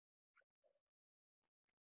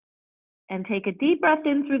And take a deep breath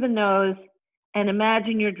in through the nose and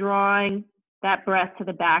imagine you're drawing that breath to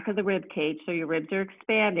the back of the rib cage so your ribs are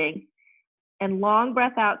expanding. And long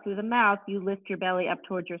breath out through the mouth, you lift your belly up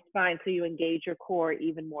towards your spine so you engage your core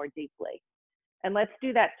even more deeply. And let's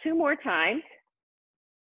do that 2 more times.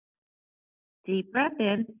 Deep breath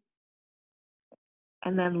in.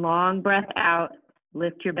 And then long breath out,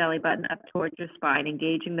 lift your belly button up towards your spine,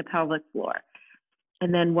 engaging the pelvic floor.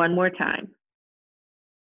 And then 1 more time.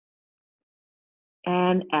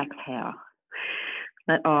 And exhale.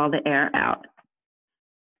 Let all the air out.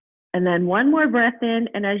 And then 1 more breath in,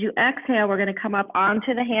 and as you exhale, we're going to come up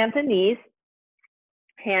onto the hands and knees.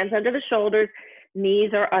 Hands under the shoulders,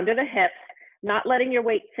 knees are under the hips, not letting your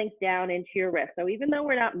weight sink down into your wrist. So even though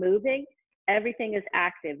we're not moving, everything is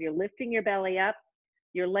active. You're lifting your belly up,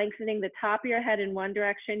 you're lengthening the top of your head in one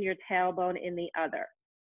direction, your tailbone in the other.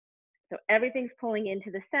 So everything's pulling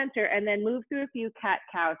into the center, and then move through a few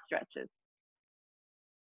cat-cow stretches.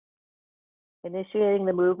 Initiating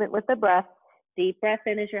the movement with the breath. Deep breath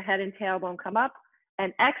in as your head and tailbone come up,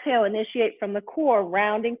 and exhale, initiate from the core,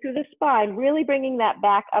 rounding through the spine, really bringing that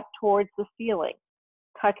back up towards the ceiling,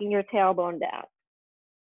 tucking your tailbone down.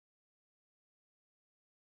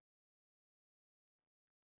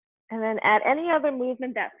 And then add any other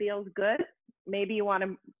movement that feels good. Maybe you want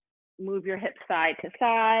to move your hips side to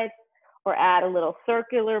side, or add a little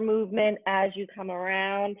circular movement as you come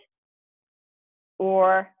around,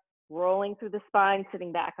 or rolling through the spine,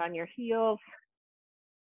 sitting back on your heels.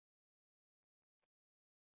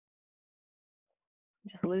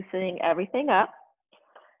 Just loosening everything up.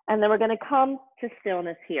 And then we're going to come to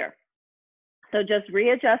stillness here. So just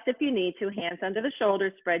readjust if you need to, hands under the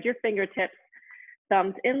shoulders, spread your fingertips,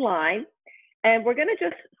 thumbs in line. And we're going to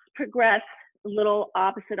just progress a little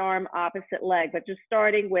opposite arm, opposite leg, but just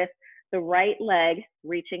starting with the right leg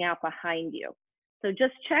reaching out behind you. So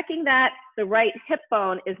just checking that the right hip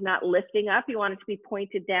bone is not lifting up. You want it to be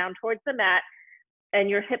pointed down towards the mat, and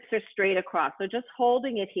your hips are straight across. So just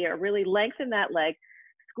holding it here, really lengthen that leg,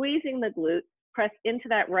 squeezing the glute, press into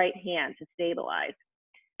that right hand to stabilize.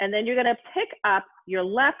 And then you're gonna pick up your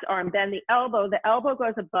left arm, bend the elbow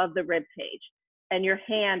goes above the rib cage, and your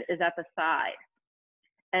hand is at the side.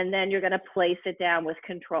 And then you're gonna place it down with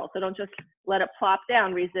control. So don't just let it plop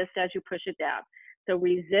down, resist as you push it down. So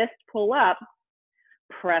resist, pull up,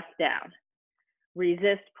 press down.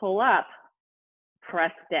 Resist, pull up,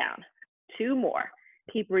 press down. 2 more.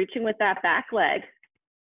 Keep reaching with that back leg.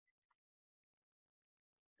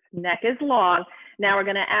 Neck is long. Now we're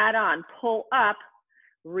going to add on, pull up,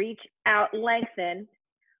 reach out, lengthen,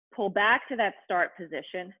 pull back to that start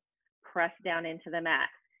position, press down into the mat.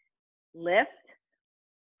 Lift,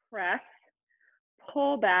 press,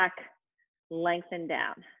 pull back, lengthen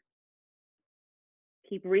down.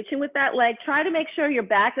 Keep reaching with that leg. Try to make sure your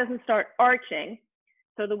back doesn't start arching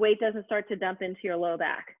so the weight doesn't start to dump into your low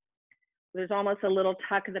back. There's almost a little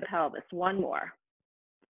tuck of the pelvis. 1 more.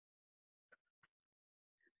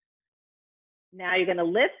 Now you're going to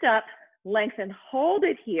lift up, lengthen, hold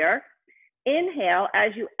it here. Inhale.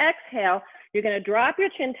 As you exhale, you're going to drop your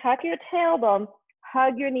chin, tuck your tailbone,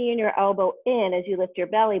 hug your knee and your elbow in as you lift your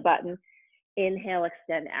belly button. Inhale,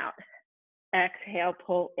 extend out. Exhale,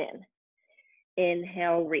 pull in.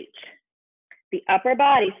 Inhale, reach. The upper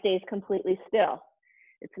body stays completely still.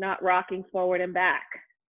 It's not rocking forward and back.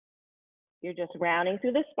 You're just rounding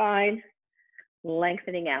through the spine,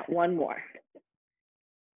 lengthening out. 1 more.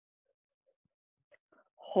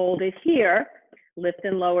 Hold it here. Lift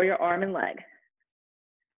and lower your arm and leg.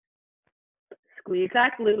 Squeeze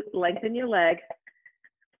that glute, lengthen your leg.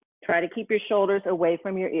 Try to keep your shoulders away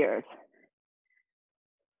from your ears.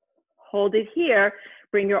 Hold it here.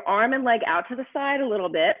 Bring your arm and leg out to the side a little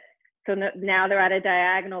bit. So now they're at a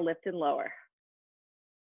diagonal, lift and lower.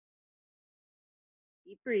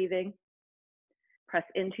 Keep breathing. Press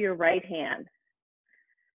into your right hand.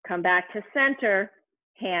 Come back to center,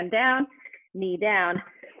 hand down, knee down,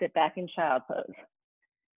 sit back in child pose.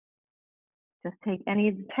 Just take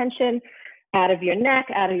any tension out of your neck,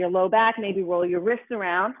 out of your low back, maybe roll your wrists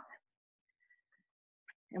around.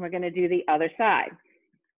 And we're going to do the other side.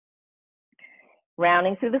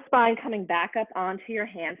 Rounding through the spine, coming back up onto your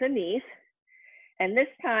hands and knees. And this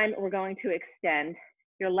time we're going to extend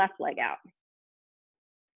your left leg out.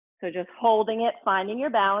 So just holding it, finding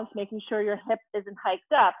your balance, making sure your hip isn't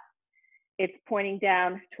hiked up. It's pointing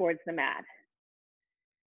down towards the mat.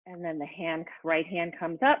 And then the right hand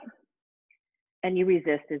comes up and you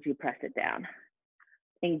resist as you press it down.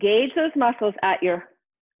 Engage those muscles at your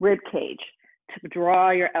rib cage to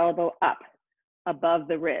draw your elbow up above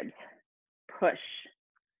the ribs. Push,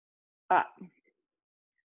 up,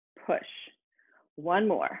 push. 1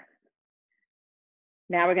 more.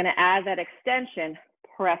 Now we're going to add that extension.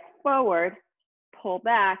 Press forward, pull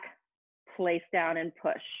back, place down and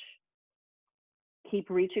push. Keep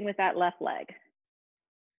reaching with that left leg.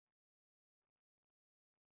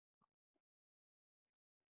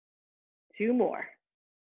 Two more.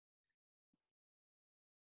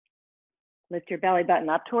 Lift your belly button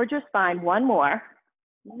up towards your spine. One more.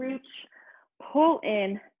 Reach, pull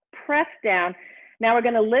in, press down. Now we're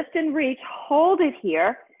going to lift and reach. Hold it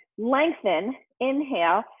here. Lengthen.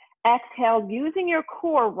 Inhale. Exhale, using your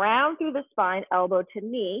core round through the spine, elbow to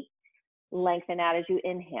knee. Lengthen out as you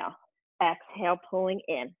inhale. Exhale, pulling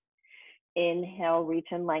in. Inhale, reach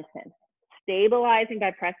and lengthen. Stabilizing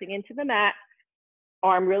by pressing into the mat.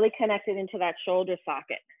 Arm really connected into that shoulder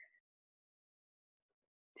socket.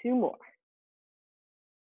 Two more.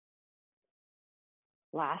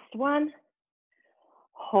 Last one.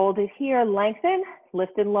 Hold it here, lengthen,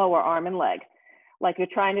 lift and lower arm and leg. Like you're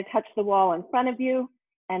trying to touch the wall in front of you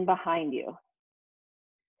and behind you.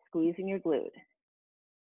 Squeezing your glute.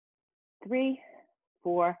 3,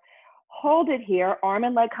 4. Hold it here, arm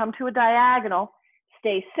and leg come to a diagonal.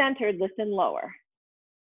 Stay centered, lift and lower.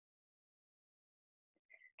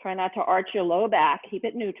 Try not to arch your low back, keep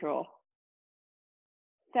it neutral.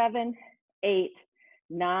 7, 8,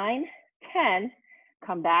 9, 10.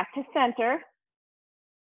 Come back to center.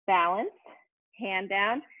 Balance, hand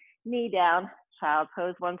down, knee down, child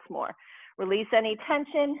pose once more. Release any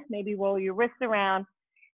tension, maybe roll your wrists around,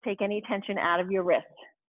 take any tension out of your wrist.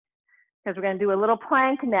 Because we're going to do a little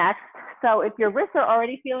plank next. So if your wrists are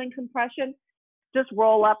already feeling compression, just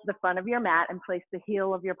roll up the front of your mat and place the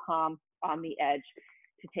heel of your palm on the edge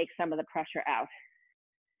to take some of the pressure out.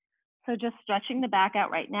 So just stretching the back out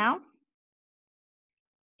right now.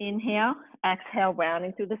 Inhale, exhale,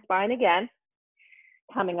 rounding through the spine again.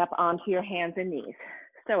 Coming up onto your hands and knees.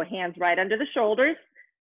 So hands right under the shoulders,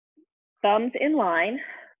 thumbs in line,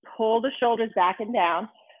 pull the shoulders back and down,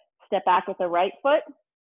 step back with the right foot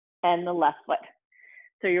and the left foot.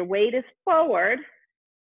 So your weight is forward,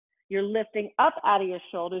 you're lifting up out of your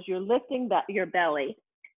shoulders, you're lifting your belly,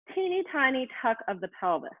 teeny tiny tuck of the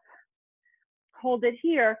pelvis. Hold it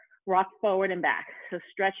here, rock forward and back. So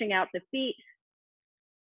stretching out the feet,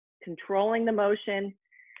 controlling the motion,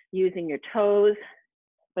 using your toes,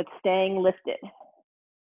 but staying lifted.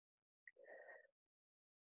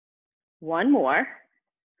 One more.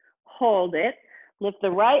 Hold it. Lift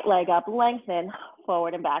the right leg up, lengthen,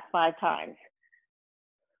 forward and back 5 times.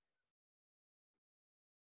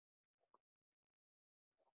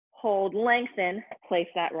 Hold, lengthen, place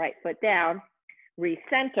that right foot down,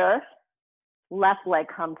 recenter, left leg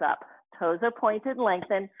comes up. Toes are pointed,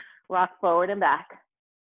 lengthen, rock forward and back.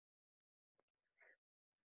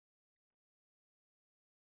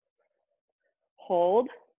 Hold,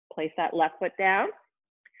 place that left foot down,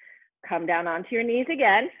 come down onto your knees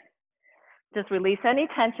again. Just release any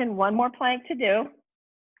tension, one more plank to do.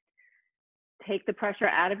 Take the pressure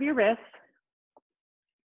out of your wrist.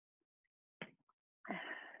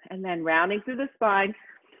 And then rounding through the spine,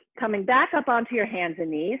 coming back up onto your hands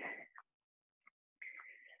and knees.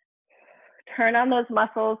 Turn on those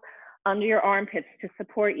muscles under your armpits to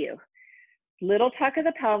support you. Little tuck of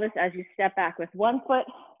the pelvis as you step back with one foot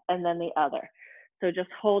and then the other. So just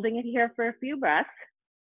holding it here for a few breaths.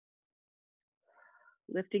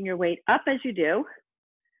 Lifting your weight up as you do.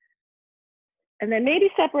 And then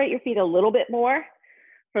maybe separate your feet a little bit more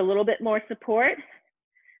for a little bit more support.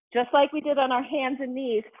 Just like we did on our hands and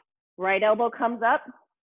knees, right elbow comes up,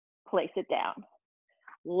 place it down.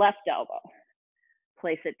 Left elbow,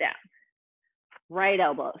 place it down. Right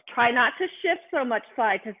elbow. Try not to shift so much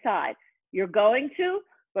side to side. You're going to,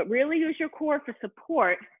 but really use your core for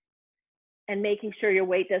support and making sure your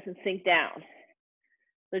weight doesn't sink down.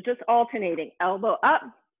 So just alternating, elbow up,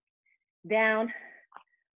 down,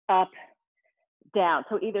 up, down.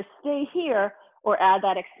 So either stay here or add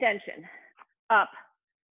that extension. Up,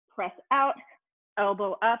 press out,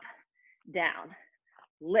 elbow up, down,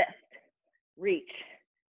 lift, reach,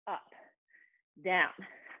 up, down,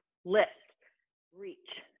 lift, reach,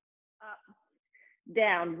 up,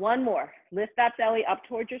 down. One more. Lift that belly up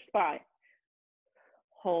towards your spine.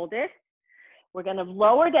 Hold it. We're going to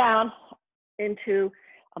lower down into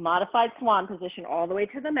a modified swan position all the way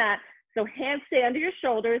to the mat. So hands stay under your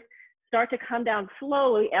shoulders. Start to come down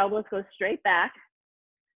slowly. Elbows go straight back.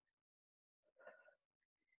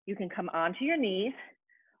 You can come onto your knees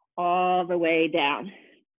all the way down.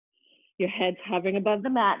 Your head's hovering above the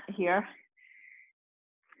mat here.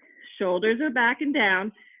 Shoulders are back and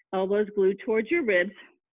down. Elbows glued towards your ribs.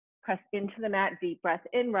 Press into the mat. Deep breath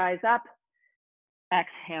in, rise up.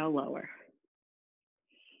 Exhale, lower.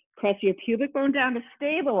 Press your pubic bone down to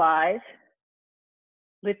stabilize.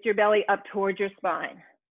 Lift your belly up towards your spine.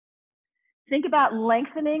 Think about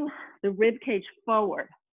lengthening the rib cage forward.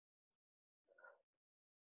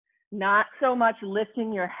 Not so much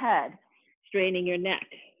lifting your head, straining your neck.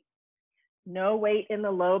 No weight in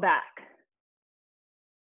the low back.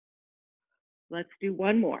 Let's do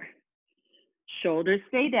one more. Shoulders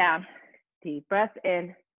stay down. Deep breath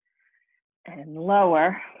in and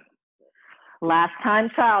lower. Last time,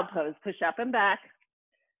 child pose. Push up and back.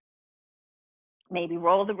 Maybe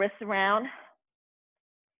roll the wrists around.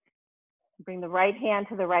 Bring the right hand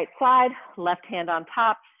to the right side, left hand on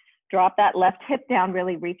top. Drop that left hip down,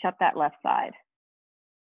 really reach up that left side.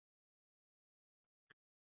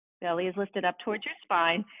 Belly is lifted up towards your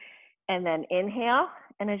spine. And then inhale,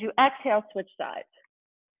 and as you exhale, switch sides.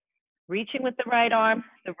 Reaching with the right arm,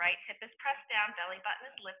 the right hip is pressed down, belly button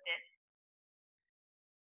is lifted.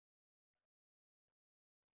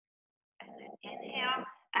 And then inhale.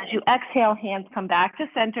 As you exhale, hands come back to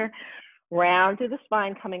center, round through the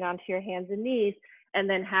spine, coming onto your hands and knees, and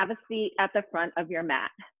then have a seat at the front of your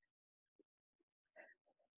mat.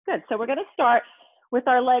 Good, so we're gonna start with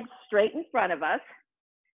our legs straight in front of us.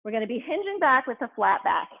 We're gonna be hinging back with a flat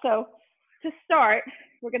back. So to start,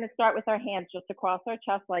 we're gonna start with our hands just across our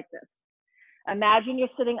chest like this. Imagine you're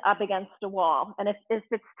sitting up against a wall. And if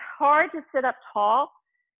it's hard to sit up tall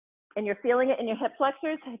and you're feeling it in your hip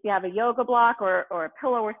flexors, if you have a yoga block or a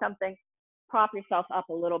pillow or something, prop yourself up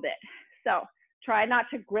a little bit. So try not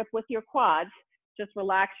to grip with your quads. Just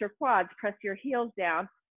relax your quads, press your heels down.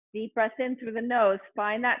 Deep breath in through the nose.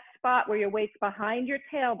 Find that spot where your weight's behind your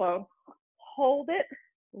tailbone. Hold it,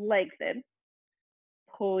 lengthen.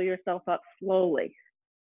 Pull yourself up slowly.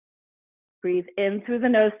 Breathe in through the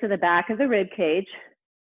nose to the back of the rib cage,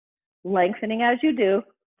 lengthening as you do.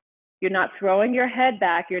 You're not throwing your head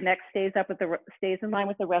back. Your neck stays up stays in line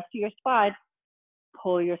with the rest of your spine.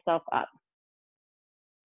 Pull yourself up.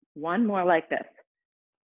 One more like this.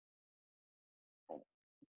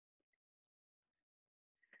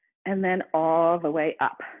 And then all the way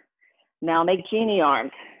up. Now make genie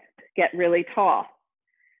arms. Get really tall.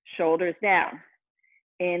 Shoulders down.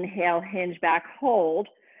 Inhale, hinge back, hold.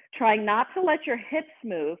 Trying not to let your hips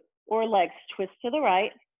move or legs twist to the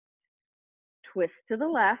right, twist to the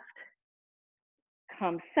left,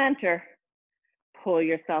 come center, pull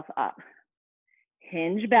yourself up.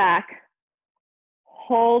 Hinge back,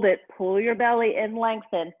 hold it, pull your belly in,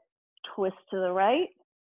 lengthen, twist to the right,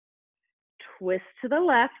 twist to the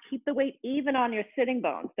left. Keep the weight even on your sitting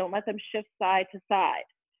bones. Don't let them shift side to side.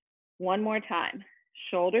 One more time.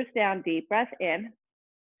 Shoulders down, deep breath in,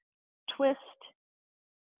 twist,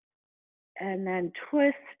 and then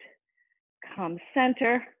twist, come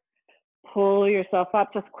center, pull yourself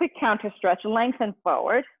up, just quick counter stretch, lengthen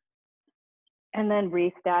forward, and then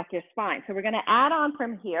restack your spine. So we're gonna add on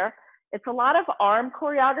from here. It's a lot of arm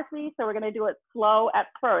choreography, so we're gonna do it slow at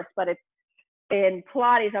first, but it's in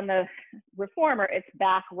Pilates on the reformer, it's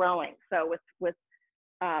back rowing. So with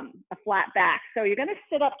a flat back. So you're gonna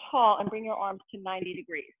sit up tall and bring your arms to 90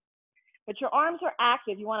 degrees. But your arms are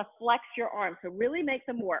active, you wanna flex your arms, so really make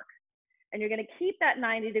them work. And you're gonna keep that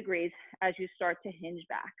 90 degrees as you start to hinge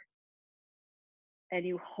back. And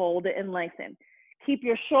you hold it and lengthen. Keep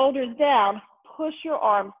your shoulders down, push your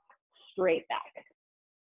arms straight back.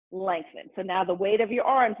 Lengthen. So now the weight of your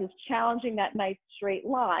arms is challenging that nice straight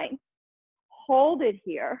line. Hold it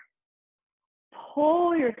here.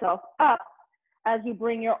 Pull yourself up as you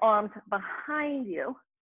bring your arms behind you.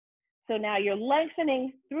 So now you're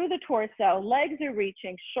lengthening through the torso, legs are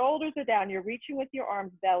reaching, shoulders are down, you're reaching with your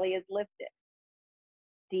arms, belly is lifted.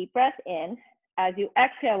 Deep breath in. As you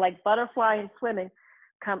exhale, like butterfly and swimming,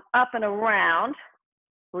 come up and around,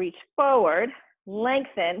 reach forward,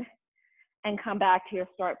 lengthen, and come back to your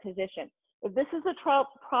start position. If this is a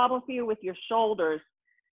problem for you with your shoulders,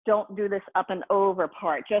 don't do this up and over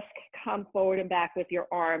part. Just come forward and back with your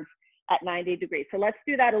arms at 90 degrees. So let's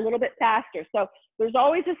do that a little bit faster. So there's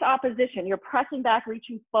always this opposition. You're pressing back,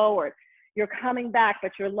 reaching forward. You're coming back,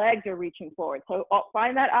 but your legs are reaching forward. So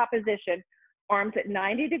find that opposition. Arms at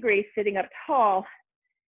 90 degrees, sitting up tall,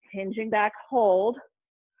 hinging back, hold,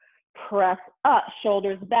 press up,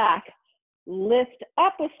 shoulders back, lift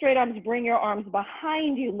up with straight arms, bring your arms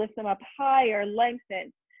behind you, lift them up higher,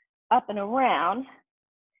 lengthen, up and around,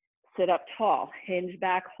 sit up tall, hinge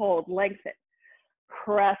back, hold, lengthen,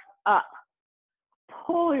 press up,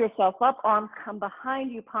 pull yourself up, arms come behind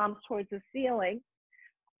you, palms towards the ceiling,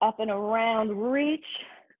 up and around, reach,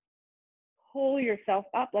 pull yourself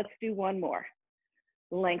up. Let's do one more.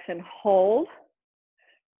 Lengthen, hold,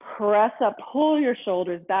 press up, pull your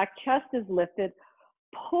shoulders back, chest is lifted,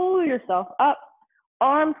 pull yourself up,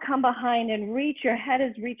 arms come behind and reach, your head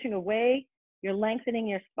is reaching away You're lengthening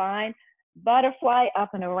your spine, butterfly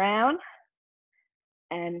up and around,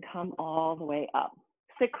 and come all the way up.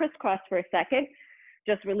 Sit crisscross for a second.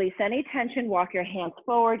 Just release any tension, walk your hands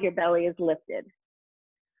forward, your belly is lifted.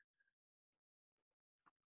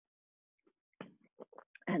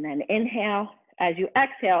 And then inhale. As you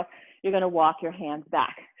exhale, you're gonna walk your hands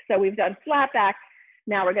back. So we've done flat back.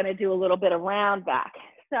 Now we're gonna do a little bit of round back.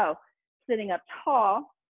 So sitting up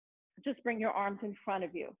tall, just bring your arms in front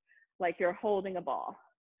of you like you're holding a ball.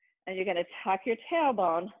 And you're gonna tuck your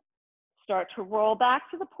tailbone, start to roll back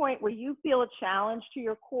to the point where you feel a challenge to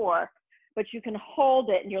your core, but you can hold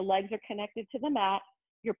it and your legs are connected to the mat.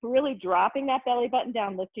 You're really dropping that belly button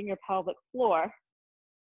down, lifting your pelvic floor.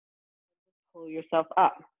 Pull yourself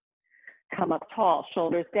up. Come up tall,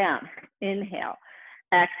 shoulders down. Inhale.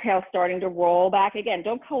 Exhale, starting to roll back again.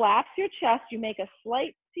 Don't collapse your chest. You make a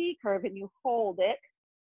slight C curve and you hold it.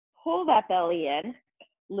 Pull that belly in.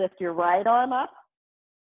 Lift your right arm up.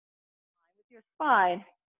 With your spine,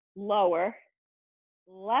 lower.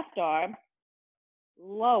 Left arm,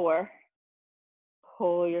 lower.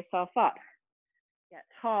 Pull yourself up. Get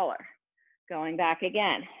taller. Going back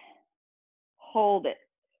again. Hold it.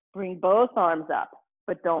 Bring both arms up,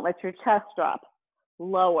 but don't let your chest drop.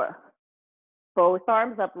 Lower. Both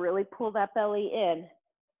arms up. Really pull that belly in.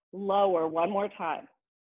 Lower. One more time.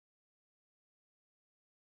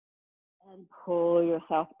 And pull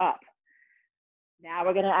yourself up. Now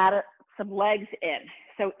we're going to add some legs in.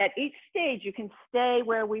 So at each stage, you can stay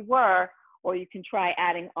where we were, or you can try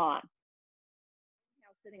adding on. Now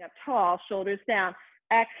sitting up tall, shoulders down.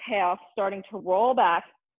 Exhale, starting to roll back,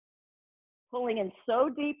 pulling in so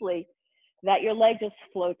deeply that your leg just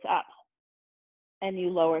floats up. And you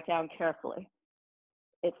lower it down carefully.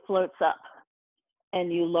 It floats up,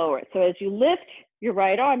 and you lower it. So as you lift your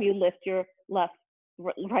right arm, you lift your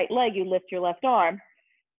right leg, you lift your left arm,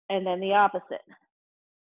 and then the opposite.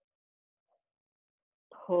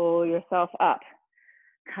 Pull yourself up,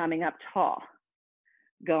 coming up tall,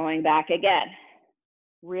 going back again.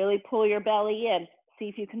 Really pull your belly in. See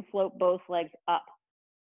if you can float both legs up.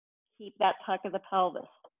 Keep that tuck of the pelvis.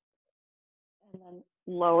 And then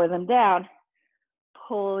lower them down.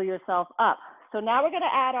 Pull yourself up. So now we're going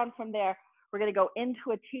to add on from there. We're going to go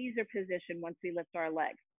into a teaser position once we lift our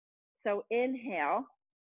legs. So inhale.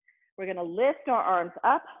 We're going to lift our arms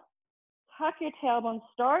up. Tuck your tailbone.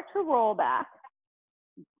 Start to roll back.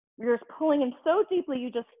 You're just pulling in so deeply,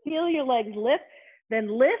 you just feel your legs lift.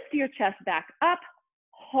 Then lift your chest back up.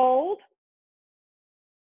 Hold.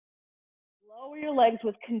 Lower your legs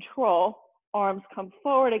with control. Arms come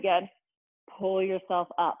forward again. Pull yourself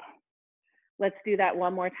up. Let's do that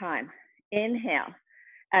one more time. Inhale.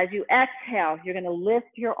 As you exhale, you're going to lift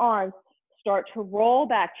your arms. Start to roll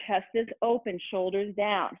back. Chest is open. Shoulders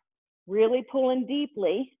down. Really pull in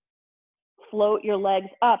deeply. Float your legs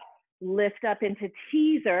up. Lift up into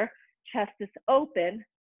teaser. Chest is open.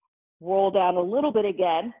 Roll down a little bit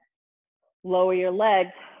again. Lower your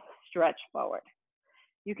legs. Stretch forward.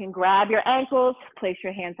 You can grab your ankles, place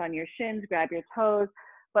your hands on your shins, grab your toes,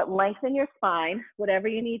 but lengthen your spine, whatever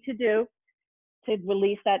you need to do to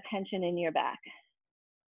release that tension in your back.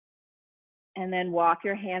 And then walk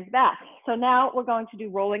your hands back. So now we're going to do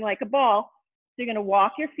rolling like a ball. So you're going to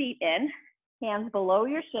walk your feet in, hands below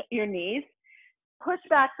your knees, push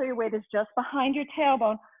back so your weight is just behind your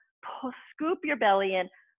tailbone, scoop your belly in,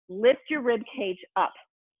 lift your rib cage up.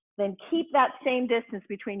 Then keep that same distance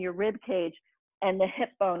between your rib cage and the hip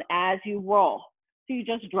bone as you roll. So you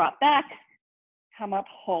just drop back, come up,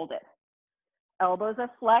 hold it. Elbows are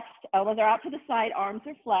flexed, elbows are out to the side, arms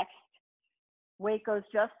are flexed. Weight goes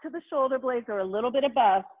just to the shoulder blades or a little bit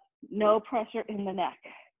above, no pressure in the neck.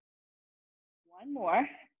 One more.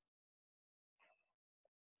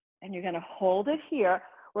 And you're gonna hold it here.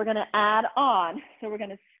 We're gonna add on. So we're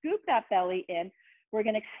gonna scoop that belly in. We're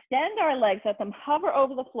gonna extend our legs, let them hover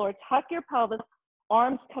over the floor, tuck your pelvis,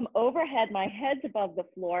 arms come overhead, my head's above the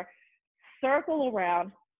floor, circle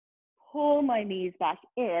around, pull my knees back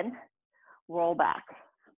in, roll back.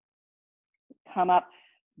 Come up,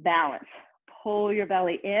 balance. Pull your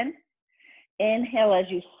belly in. Inhale as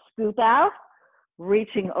you scoop out,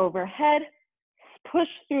 reaching overhead. Push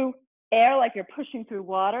through air like you're pushing through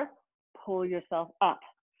water. Pull yourself up.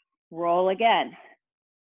 Roll again.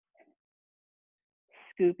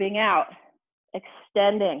 Scooping out,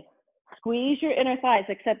 extending. Squeeze your inner thighs,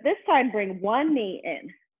 except this time bring one knee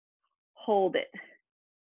in. Hold it.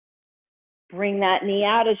 Bring that knee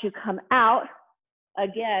out as you come out.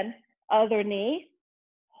 Again, other knee.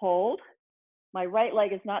 Hold. My right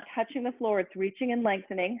leg is not touching the floor. It's reaching and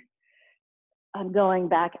lengthening. I'm going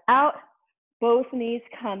back out. Both knees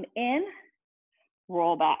come in.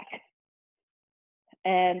 Roll back.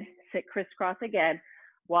 and sit crisscross again.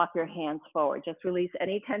 Walk your hands forward. Just release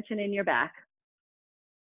any tension in your back.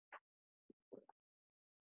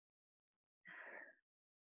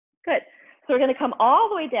 Good. So we're going to come all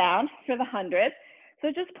the way down for the 100.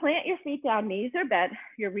 So just plant your feet down, knees are bent.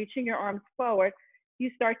 You're reaching your arms forward. You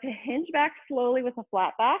start to hinge back slowly with a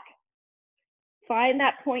flat back. Find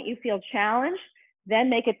that point you feel challenged. Then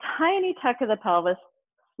make a tiny tuck of the pelvis.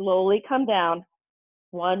 Slowly come down,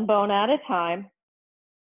 one bone at a time,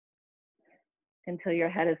 until your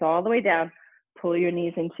head is all the way down. Pull your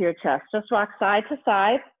knees into your chest. Just rock side to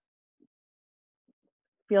side.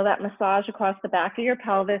 Feel that massage across the back of your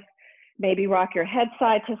pelvis. Maybe rock your head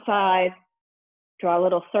side to side. Draw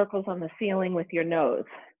little circles on the ceiling with your nose.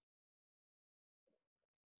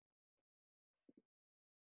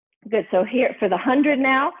 Good, so here for the 100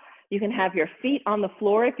 now, you can have your feet on the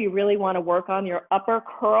floor if you really want to work on your upper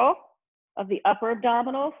curl of the upper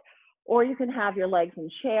abdominals, or you can have your legs in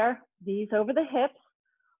chair, knees over the hips,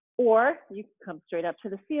 or you can come straight up to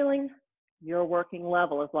the ceiling, your working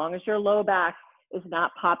level, as long as your low back is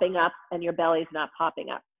not popping up and your belly is not popping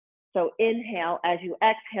up. So inhale, as you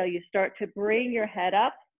exhale, you start to bring your head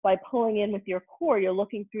up by pulling in with your core. You're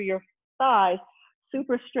looking through your thighs,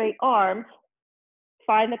 super straight arms.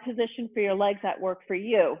 Find the position for your legs that work for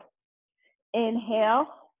you. Inhale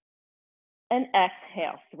and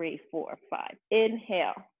exhale, 3, 4, 5.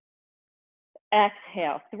 Inhale,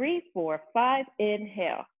 exhale, 3, 4, 5.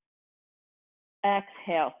 Inhale,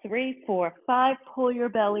 exhale, 3, 4, 5. Pull your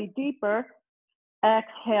belly deeper.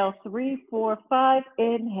 Exhale, 3, 4, 5.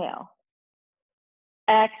 Inhale.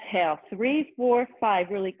 Exhale, 3, 4, 5.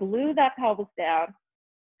 Really glue that pelvis down.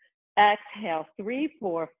 Exhale, 3,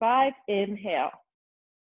 4, 5. Inhale.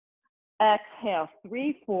 Exhale,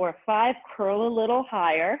 3, 4, 5. Curl a little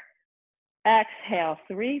higher. Exhale,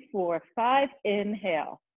 3, 4, 5.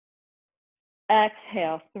 Inhale.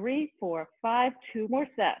 Exhale, 3, 4, 5. 2 more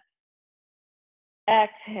sets.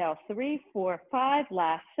 Exhale, 3, 4, 5.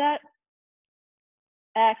 Last set.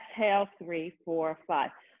 Exhale, 3, 4, 5.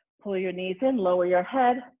 Pull your knees in, lower your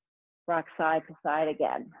head, rock side to side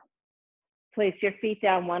again. Place your feet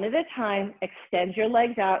down one at a time, extend your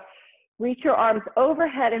legs out, reach your arms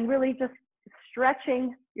overhead and really just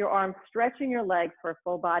stretching your arms, stretching your legs for a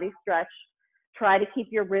full body stretch. Try to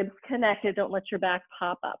keep your ribs connected, don't let your back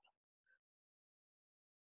pop up.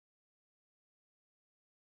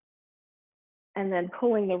 And then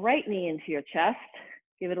pulling the right knee into your chest,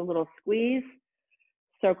 give it a little squeeze,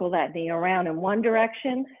 circle that knee around in one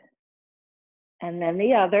direction, and then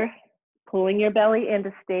the other, pulling your belly in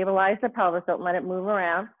to stabilize the pelvis, don't let it move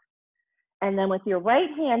around. And then with your right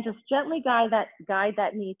hand, just gently guide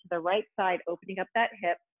that knee to the right side, opening up that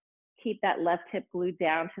hip. Keep that left hip glued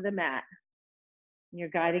down to the mat. And you're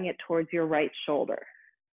guiding it towards your right shoulder.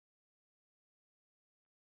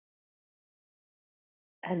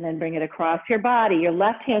 And then bring it across your body. Your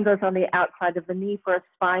left hand goes on the outside of the knee for a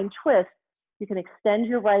spine twist. You can extend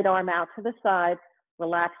your right arm out to the side,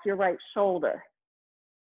 relax your right shoulder.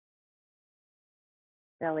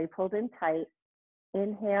 Belly pulled in tight.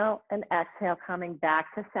 Inhale and exhale, coming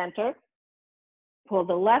back to center. Pull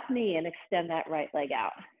the left knee and extend that right leg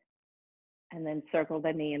out. And then circle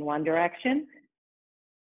the knee in one direction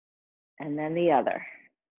and then the other.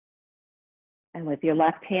 And with your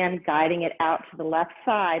left hand, guiding it out to the left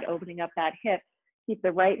side, opening up that hip. Keep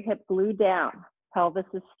the right hip glued down. Pelvis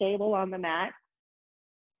is stable on the mat.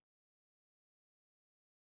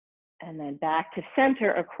 And then back to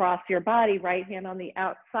center across your body, right hand on the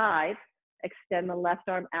outside. Extend the left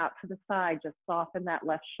arm out to the side, just soften that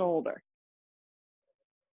left shoulder.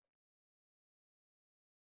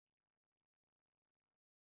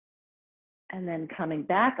 And then coming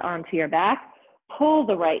back onto your back, pull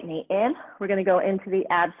the right knee in. We're gonna go into the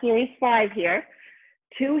ab series 5 here.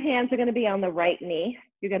 2 hands are gonna be on the right knee.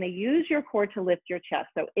 You're gonna use your core to lift your chest.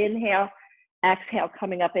 So inhale, exhale,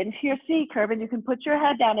 coming up into your C curve, and you can put your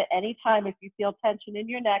head down at any time if you feel tension in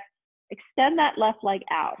your neck. Extend that left leg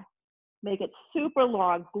out. Make it super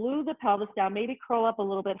long, glue the pelvis down, maybe curl up a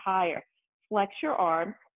little bit higher. Flex your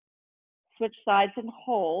arms, switch sides and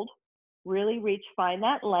hold. Really reach, find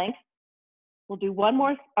that length. We'll do one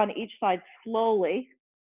more on each side slowly.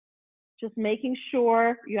 Just making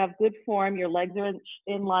sure you have good form, your legs are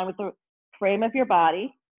in line with the frame of your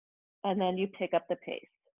body, and then you pick up the pace.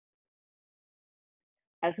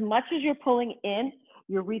 As much as you're pulling in,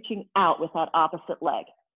 you're reaching out with that opposite leg.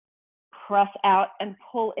 Press out and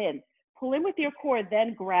pull in. Pull in with your core,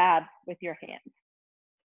 then grab with your hands.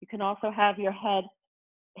 You can also have your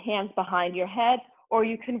hands behind your head, or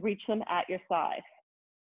you can reach them at your side.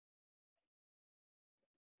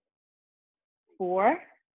 4,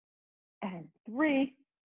 and 3,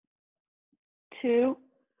 2,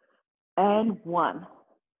 and 1.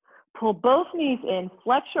 Pull both knees in,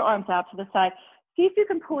 flex your arms out to the side. See if you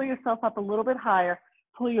can pull yourself up a little bit higher,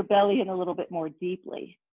 pull your belly in a little bit more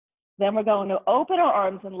deeply. Then we're going to open our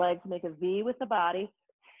arms and legs, make a V with the body,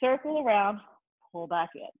 circle around, pull back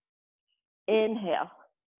in. Inhale,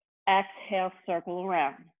 exhale, circle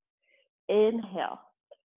around. Inhale,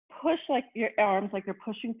 push like your arms like you're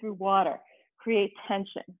pushing through water, create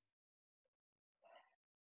tension.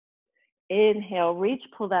 Inhale, reach,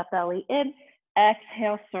 pull that belly in.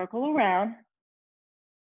 Exhale, circle around.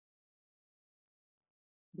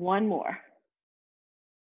 One more.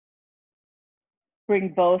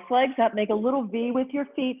 Bring both legs up, make a little V with your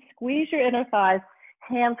feet, squeeze your inner thighs,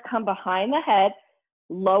 hands come behind the head,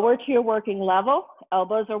 lower to your working level,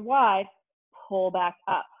 elbows are wide, pull back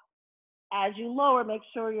up. As you lower, make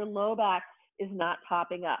sure your low back is not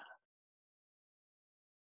popping up.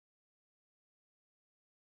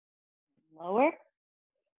 Lower,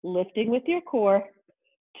 lifting with your core,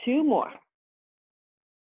 2 more.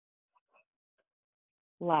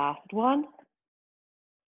 Last one.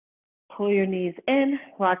 Pull your knees in,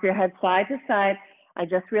 rock your head side to side. I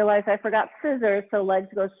just realized I forgot scissors, so legs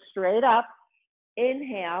go straight up.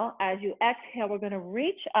 Inhale, as you exhale, we're gonna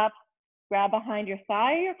reach up, grab behind your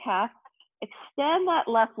thigh or your calf, extend that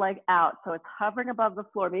left leg out so it's hovering above the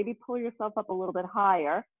floor. Maybe pull yourself up a little bit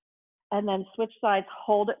higher, and then switch sides,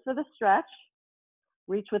 hold it for the stretch.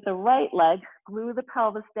 Reach with the right leg, glue the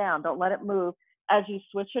pelvis down, don't let it move. As you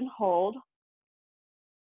switch and hold,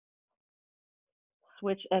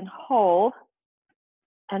 switch and hold,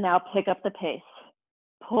 and now pick up the pace.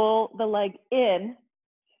 Pull the leg in,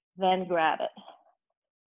 then grab it.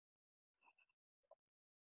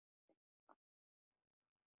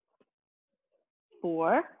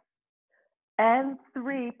 Four, and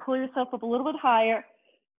 3. Pull yourself up a little bit higher.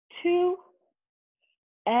 2,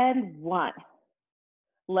 and 1.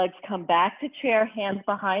 Legs come back to chair, hands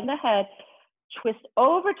behind the head. Twist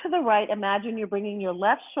over to the right. Imagine you're bringing your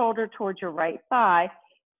left shoulder towards your right thigh.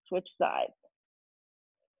 Switch sides.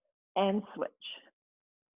 And switch.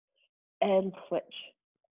 And switch.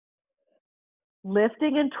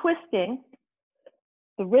 Lifting and twisting.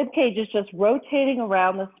 The rib cage is just rotating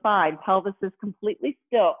around the spine. Pelvis is completely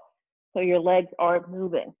still, so your legs aren't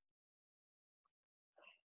moving.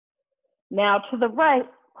 Now to the right,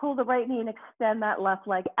 pull the right knee and extend that left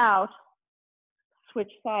leg out.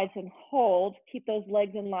 Switch sides and hold. Keep those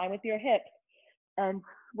legs in line with your hips. And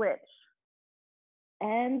switch.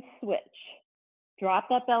 And switch. Drop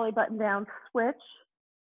that belly button down, switch.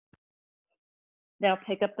 Now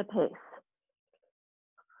pick up the pace.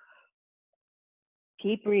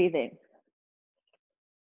 Keep breathing.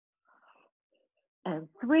 And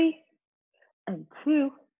 3, and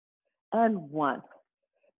 2, and 1.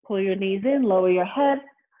 Pull your knees in, lower your head,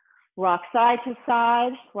 rock side to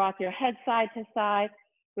side, rock your head side to side,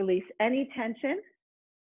 release any tension.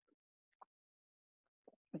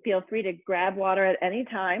 Feel free to grab water at any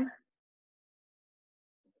time.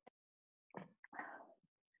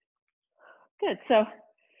 Good, so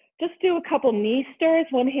just do a couple knee stirs,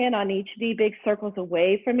 one hand on each knee, big circles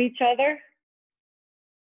away from each other.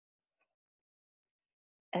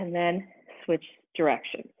 And then switch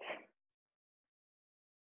directions.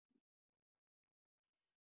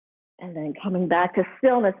 And then coming back to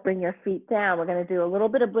stillness, bring your feet down. We're gonna do a little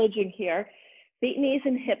bit of bridging here. Feet, knees,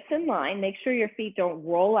 and hips in line. Make sure your feet don't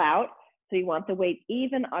roll out. So you want the weight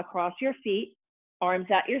even across your feet. Arms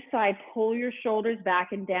at your side, pull your shoulders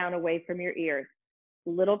back and down away from your ears.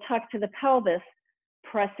 Little tuck to the pelvis,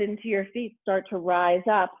 press into your feet, start to rise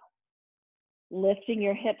up. Lifting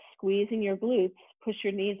your hips, squeezing your glutes, push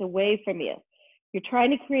your knees away from you. You're trying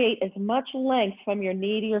to create as much length from your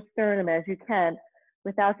knee to your sternum as you can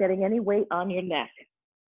without getting any weight on your neck.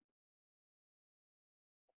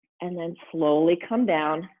 And then slowly come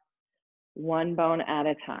down, one bone at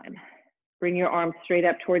a time. Bring your arms straight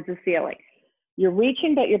up towards the ceiling. You're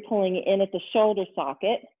reaching, but you're pulling in at the shoulder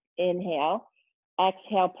socket. Inhale,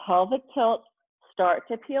 exhale, pelvic tilt, start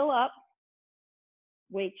to peel up.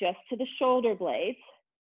 Weight just to the shoulder blades.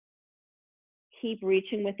 Keep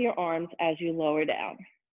reaching with your arms as you lower down.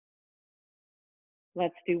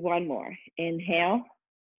 Let's do one more. Inhale,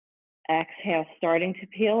 exhale, starting to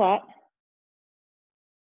peel up.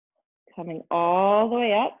 Coming all the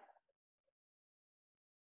way up.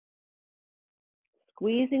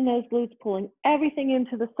 Squeezing those glutes, pulling everything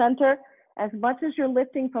into the center. As much as you're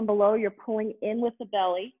lifting from below, you're pulling in with the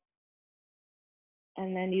belly.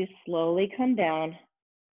 And then you slowly come down,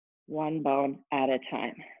 one bone at a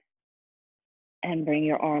time. And bring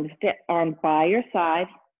your arms by your side,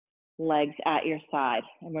 legs at your side.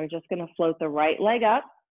 And we're just gonna float the right leg up.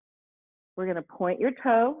 We're gonna point your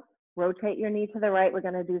toe, rotate your knee to the right. We're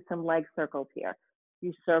gonna do some leg circles here.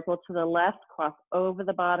 You circle to the left, cross over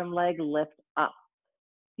the bottom leg, lift up.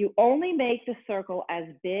 You only make the circle as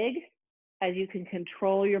big as you can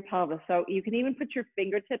control your pelvis. So you can even put your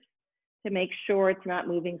fingertips to make sure it's not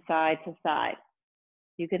moving side to side.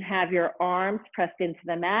 You can have your arms pressed into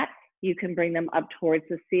the mat. You can bring them up towards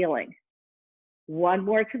the ceiling. One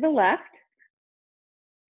more to the left.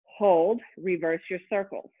 Hold, reverse your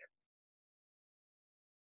circles.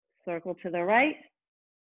 Circle to the right,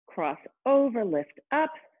 cross over, lift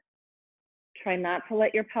up. Try not to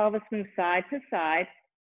let your pelvis move side to side.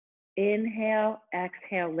 Inhale,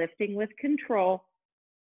 exhale, lifting with control.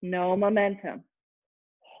 No momentum.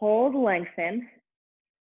 Hold, lengthen.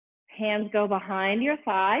 Hands go behind your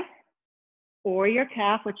thigh or your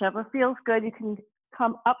calf, whichever feels good. You can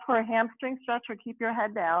come up for a hamstring stretch or keep your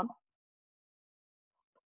head down.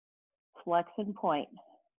 Flex and point.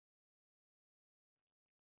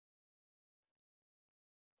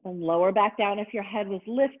 And lower back down if your head was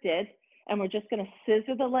lifted. And we're just going to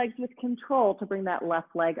scissor the legs with control to bring that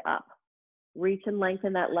left leg up. Reach and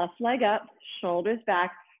lengthen that left leg up, shoulders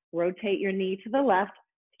back, rotate your knee to the left,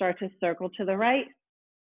 start to circle to the right,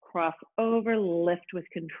 cross over, lift with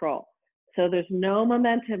control. So there's no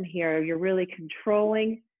momentum here. You're really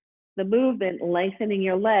controlling the movement, lengthening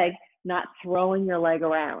your leg, not throwing your leg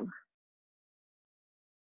around.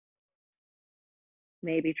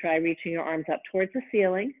 Maybe try reaching your arms up towards the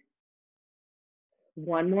ceiling.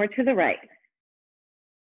 One more to the right.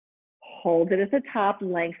 Hold it at the top,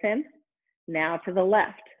 lengthen. Now to the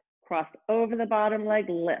left. Cross over the bottom leg,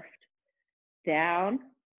 lift. Down,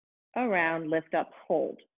 around, lift up,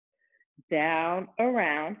 hold. Down,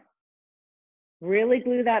 around. Really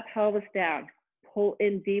glue that pelvis down. Pull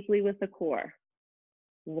in deeply with the core.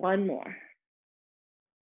 One more.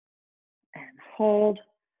 And hold.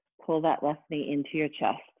 Pull that left knee into your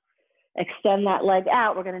chest. Extend that leg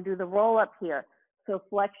out. We're going to do the roll up here. So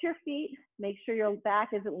flex your feet. Make sure your back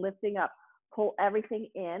isn't lifting up. Pull everything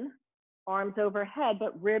in. Arms overhead,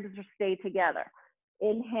 but ribs stay together.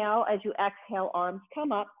 Inhale as you exhale, arms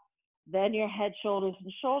come up. Then your head, shoulders,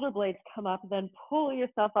 and shoulder blades come up. Then pull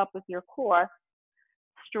yourself up with your core.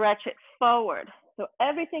 Stretch it forward. So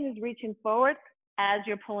everything is reaching forward as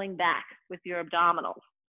you're pulling back with your abdominals.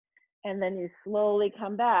 And then you slowly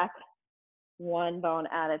come back, one bone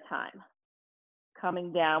at a time.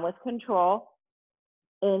 Coming down with control.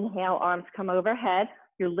 Inhale, arms come overhead.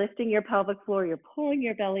 You're lifting your pelvic floor. You're pulling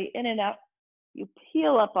your belly in and up. You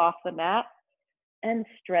peel up off the mat and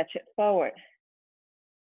stretch it forward.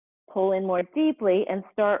 Pull in more deeply and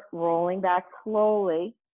start rolling back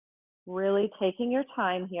slowly, really taking your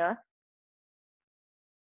time here.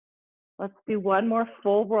 Let's do one more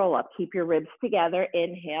full roll up. Keep your ribs together.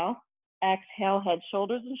 Inhale, exhale, head,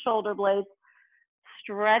 shoulders, and shoulder blades.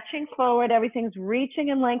 Stretching forward. Everything's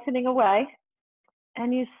reaching and lengthening away.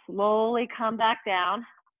 And you slowly come back down,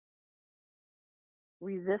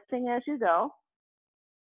 resisting as you go.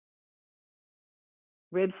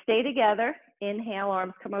 Ribs stay together. Inhale,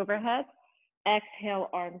 arms come overhead. Exhale,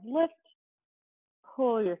 arms lift.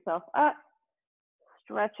 Pull yourself up.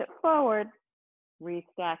 Stretch it forward.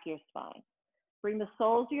 Restack your spine. Bring the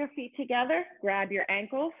soles of your feet together. Grab your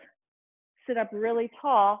ankles. Sit up really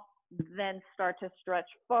tall. Then start to stretch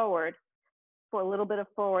forward. For a little bit of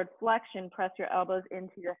forward flexion, press your elbows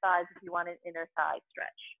into your thighs if you want an inner thigh stretch.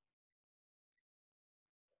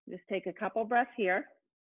 Just take a couple breaths here.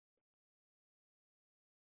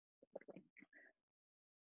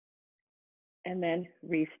 And then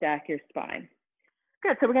restack your spine.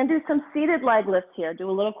 Good, so we're gonna do some seated leg lifts here, do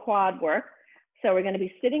a little quad work. So we're gonna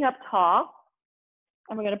be sitting up tall,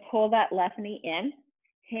 and we're gonna pull that left knee in,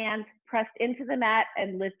 hands pressed into the mat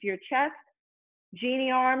and lift your chest,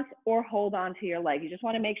 genie arms, or hold onto your leg. You just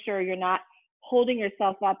wanna make sure you're not holding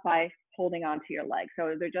yourself up by holding onto your leg.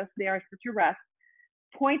 So they're just there to rest.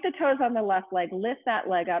 Point the toes on the left leg, lift that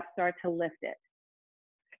leg up, start to lift it.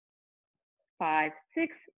 5,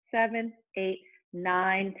 6, 7, 8,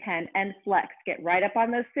 9, 10, and flex. Get right up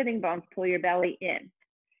on those sitting bones, pull your belly in.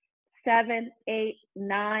 7, 8,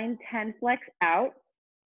 9, 10, flex out.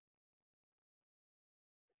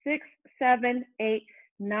 6, 7, 8,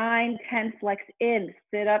 9, 10, flex in,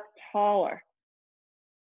 sit up taller.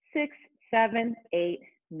 6, 7, 8,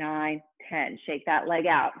 9, 10. Shake that leg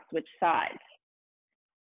out, switch sides.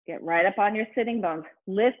 Get right up on your sitting bones.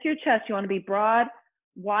 Lift your chest. You want to be broad,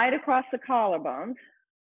 wide across the collarbones.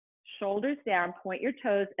 Shoulders down, point your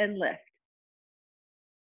toes and lift.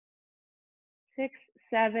 6,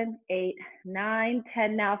 7, 8, 9,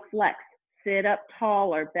 10. Now flex. Sit up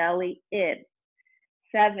taller, belly in.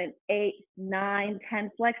 7, 8, 9,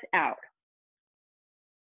 10, flex out.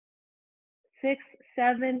 6,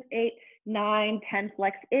 7, 8, 9, 10,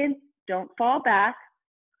 flex in. Don't fall back.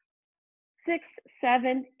 6,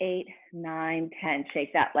 7, 8, 9, 10.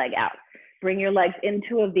 Shake that leg out. Bring your legs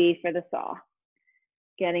into a V for the saw.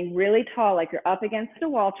 Getting really tall, like you're up against a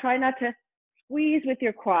wall. Try not to squeeze with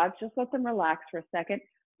your quads. Just let them relax for a second.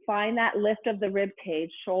 Find that lift of the rib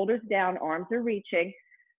cage. Shoulders down, arms are reaching.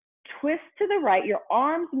 Twist to the right. Your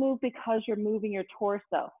arms move because you're moving your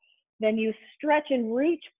torso. Then you stretch and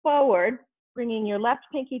reach forward, bringing your left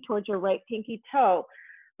pinky towards your right pinky toe,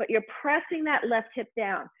 but you're pressing that left hip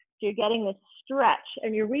down. So you're getting this stretch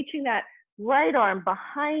and you're reaching that right arm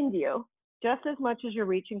behind you just as much as you're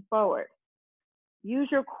reaching forward. Use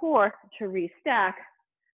your core to restack.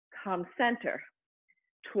 Come center.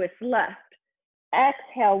 Twist left.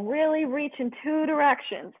 Exhale, really reach in 2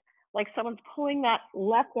 directions, like someone's pulling that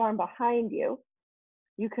left arm behind you.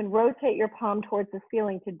 You can rotate your palm towards the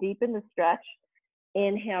ceiling to deepen the stretch.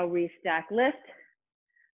 Inhale, restack, lift,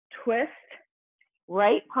 twist.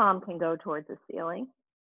 Right palm can go towards the ceiling.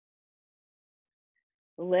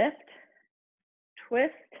 Lift,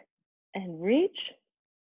 twist, and reach.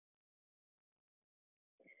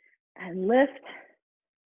 And lift,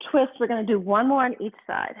 twist. We're going to do one more on each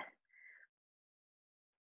side.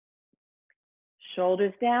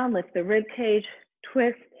 Shoulders down, lift the rib cage,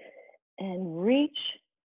 twist, and reach.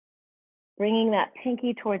 Bringing that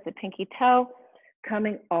pinky towards the pinky toe,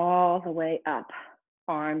 coming all the way up,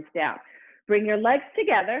 arms down. Bring your legs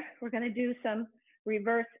together. We're going to do some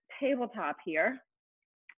reverse tabletop here.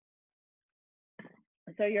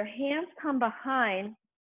 So your hands come behind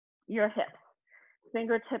your hips.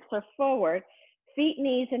 Fingertips are forward. Feet,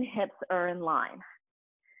 knees, and hips are in line.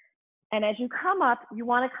 And as you come up, you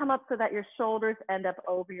want to come up so that your shoulders end up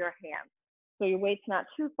over your hands. So your weight's not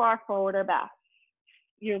too far forward or back.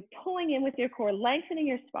 You're pulling in with your core, lengthening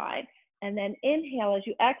your spine, and then inhale. As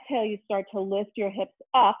you exhale, you start to lift your hips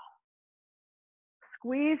up,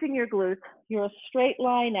 squeezing your glutes. You're a straight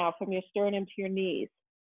line now from your sternum to your knees.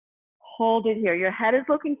 Hold it here. Your head is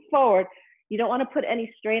looking forward. You don't want to put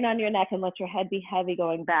any strain on your neck and let your head be heavy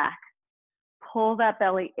going back. Pull that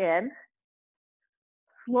belly in.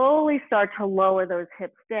 Slowly start to lower those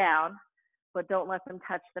hips down, but don't let them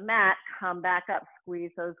touch the mat. Come back up,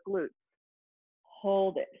 squeeze those glutes.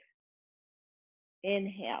 Hold it.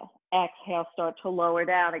 Inhale, exhale, start to lower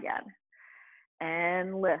down again.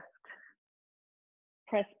 And lift.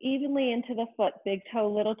 Press evenly into the foot, big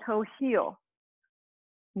toe, little toe, heel.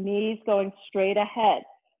 Knees going straight ahead.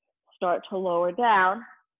 Start to lower down,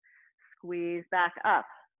 squeeze back up.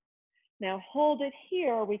 Now hold it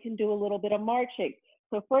here, we can do a little bit of marching.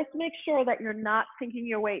 So first make sure that you're not sinking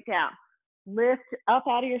your weight down. Lift up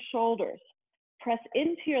out of your shoulders. Press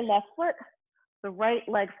into your left foot. The right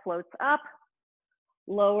leg floats up,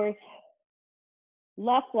 lowers.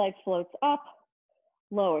 Left leg floats up,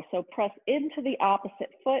 lower. So press into the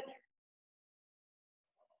opposite foot.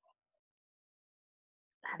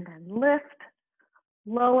 And then lift,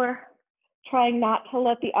 lower, trying not to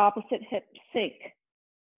let the opposite hip sink.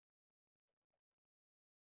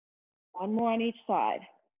 One more on each side.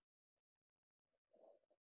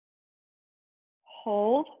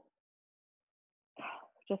 Hold.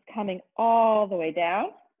 Just coming all the way down.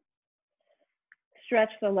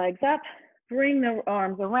 Stretch the legs up. Bring the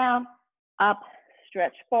arms around, up,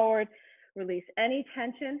 stretch forward. Release any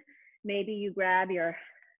tension. Maybe you grab your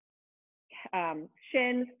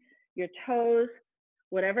shins, your toes,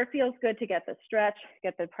 whatever feels good to get the stretch,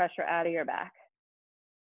 get the pressure out of your back.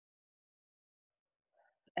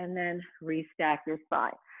 And then restack your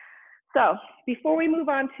spine. So before we move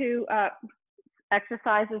on to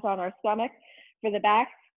exercises on our stomach for the back,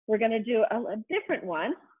 we're going to do a different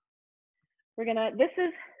one. This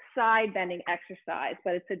is side bending exercise,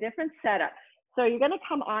 but it's a different setup. So you're going to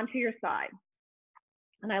come onto your side.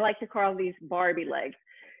 And I like to call these Barbie legs.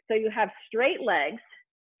 So you have straight legs.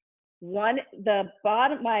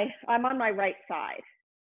 I'm on my right side.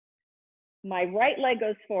 My right leg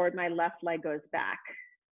goes forward, my left leg goes back.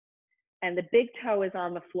 And the big toe is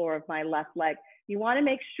on the floor of my left leg. You want to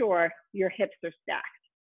make sure your hips are stacked.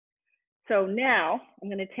 So now I'm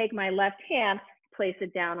going to take my left hand, place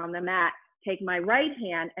it down on the mat, take my right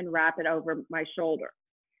hand and wrap it over my shoulder.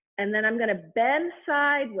 And then I'm going to bend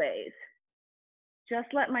sideways. Just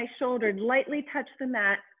let my shoulder lightly touch the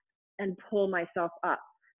mat and pull myself up.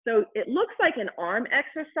 So it looks like an arm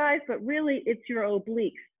exercise, but really it's your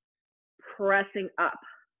obliques pressing up.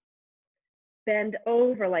 Bend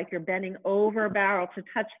over like you're bending over a barrel to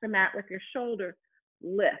touch the mat with your shoulder.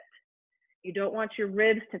 Lift. You don't want your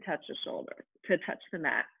ribs to touch the shoulders, to touch the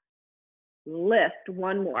mat. Lift,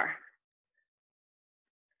 one more.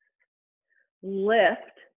 Lift.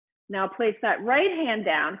 Now place that right hand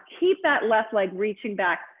down. Keep that left leg reaching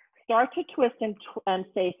back. Start to twist and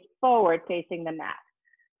face forward facing the mat.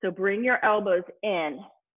 So bring your elbows in.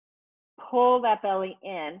 Pull that belly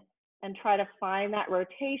in and try to find that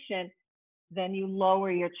rotation. Then you lower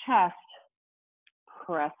your chest.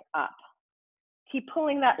 Press up. Keep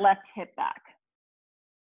pulling that left hip back.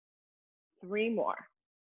 3 more.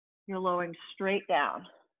 You're lowering straight down.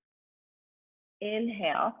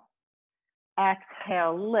 Inhale.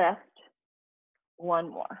 Exhale, lift. 1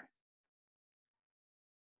 more.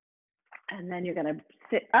 And then you're going to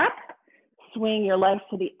sit up, swing your legs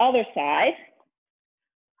to the other side.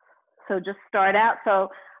 So just start out. So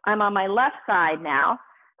I'm on my left side now.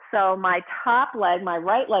 So my top leg, my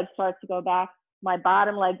right leg starts to go back. My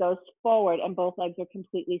bottom leg goes forward and both legs are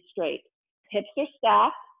completely straight. Hips are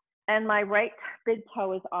stacked and my right big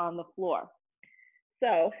toe is on the floor.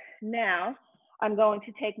 So now I'm going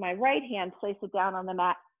to take my right hand, place it down on the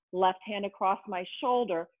mat, left hand across my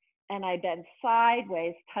shoulder, and I bend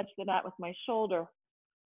sideways, touch the mat with my shoulder,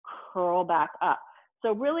 curl back up.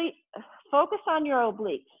 So really focus on your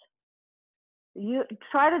obliques. You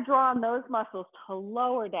try to draw on those muscles to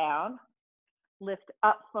lower down, lift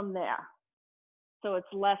up from there. So it's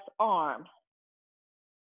less arm.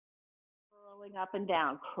 Curling up and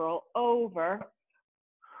down, curl over,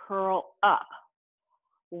 curl up.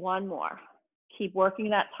 1 more. Keep working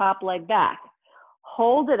that top leg back.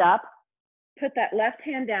 Hold it up, put that left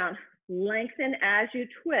hand down, lengthen as you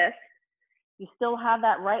twist. You still have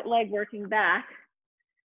that right leg working back,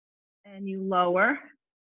 and you lower,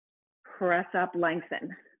 press up,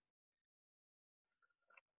 lengthen.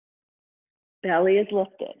 Belly is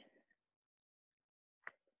lifted.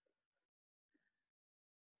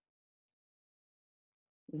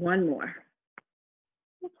 One more.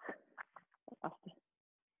 Oops.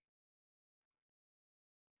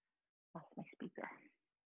 Lost my speaker.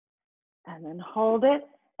 And then hold it,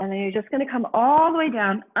 and then you're just going to come all the way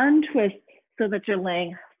down, untwist so that you're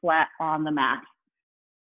laying flat on the mat.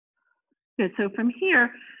 Good, so from here,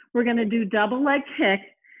 we're going to do double leg kick.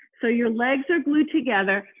 So your legs are glued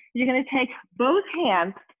together. You're going to take both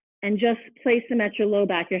hands and just place them at your low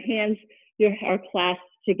back. Your hands are clasped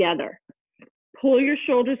together. Pull your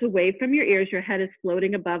shoulders away from your ears. Your head is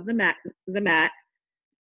floating above the mat,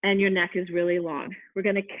 and your neck is really long. We're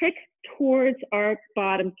going to kick towards our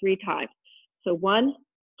bottom 3 times. So 1,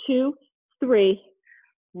 2, 3,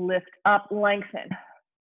 lift up, lengthen.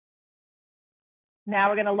 Now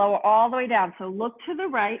we're going to lower all the way down. So look to the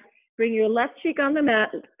right, bring your left cheek on the mat,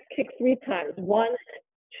 kick 3 times. 1,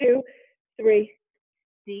 2, 3.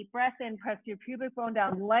 Deep breath in, press your pubic bone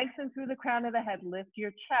down, lengthen through the crown of the head, lift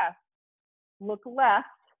your chest. Look left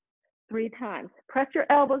 3 times. Press your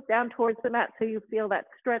elbows down towards the mat so you feel that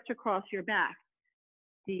stretch across your back.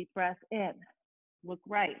 Deep breath in. Look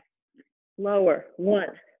right. Lower. 1, 2,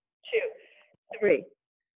 3.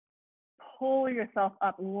 Pull yourself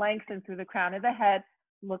up, lengthen through the crown of the head.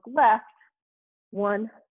 Look left. 1,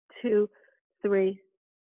 2, 3.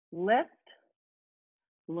 Lift.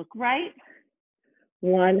 Look right.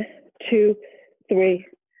 1, 2, 3.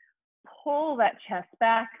 Pull that chest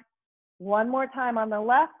back. 1 more time on the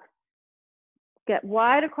left. Get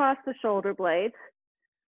wide across the shoulder blades.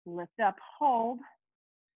 Lift up, hold.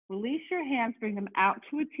 Release your hands, bring them out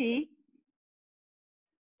to a T.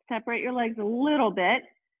 Separate your legs a little bit.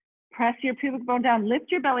 Press your pubic bone down,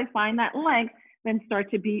 lift your belly, find that length, then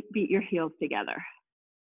start to beat your heels together.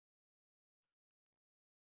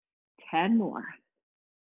 10 more.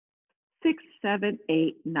 6, 7,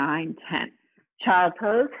 8, 9, 10. Child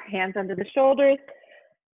pose, hands under the shoulders,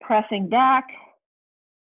 pressing back.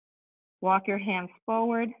 Walk your hands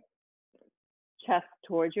forward, chest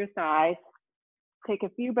towards your thighs. Take a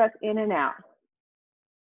few breaths in and out.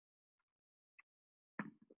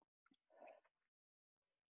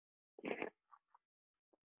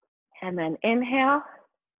 And then inhale.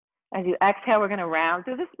 As you exhale, we're going to round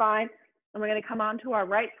through the spine, and we're going to come onto our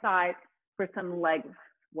right side for some leg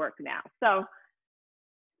work now. So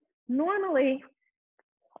normally,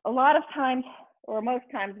 a lot of times, or most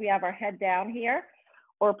times, we have our head down here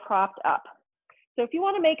or propped up. So if you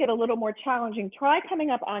want to make it a little more challenging, try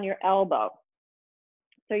coming up on your elbow.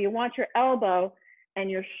 So you want your elbow and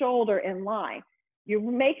your shoulder in line. You're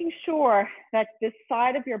making sure that this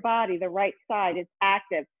side of your body, the right side, is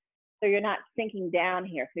active, so you're not sinking down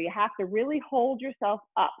here. So you have to really hold yourself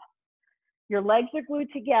up. Your legs are glued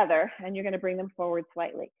together, and you're going to bring them forward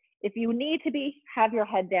slightly. If you need to have your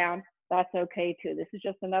head down, that's okay too. This is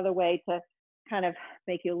just another way to kind of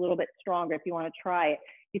make you a little bit stronger if you want to try it.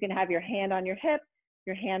 You can have your hand on your hip,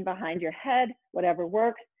 your hand behind your head, whatever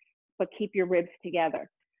works, but keep your ribs together.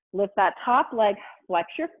 Lift that top leg, flex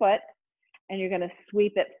your foot, and you're going to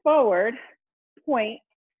sweep it forward, point,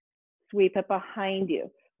 sweep it behind you.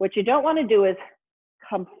 What you don't want to do is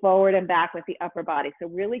come forward and back with the upper body. So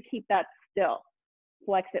really keep that still.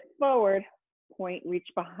 Flex it forward, point, reach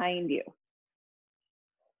behind you.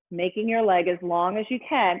 Making your leg as long as you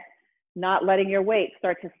can, not letting your weight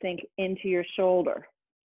start to sink into your shoulder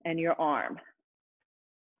and your arm.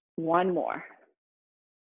 One more.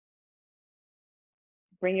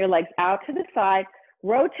 Bring your legs out to the side.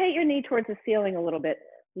 Rotate your knee towards the ceiling a little bit.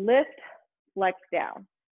 Lift, flex down.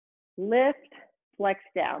 Lift, flex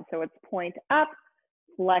down. So it's point up,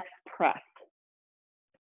 flex, press.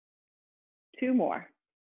 Two more.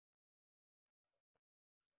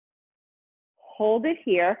 Hold it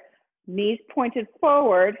here. Knees pointed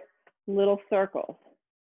forward, little circles.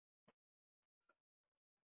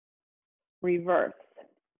 Reverse.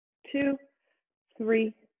 2,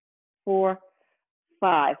 3, 4,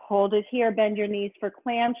 5. Hold it here. Bend your knees for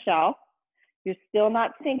clamshell. You're still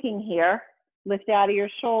not sinking here. Lift out of your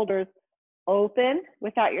shoulders. Open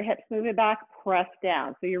without your hips moving back. Press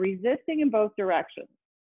down. So you're resisting in both directions.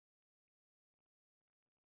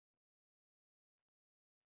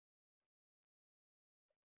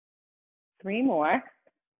 Three more.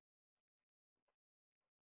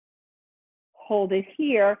 Hold it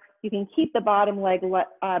here. You can keep the bottom leg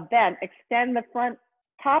bent. Extend the front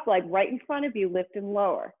top leg right in front of you. Lift and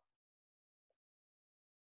lower.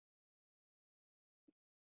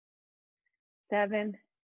 7,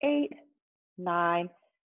 8, 9,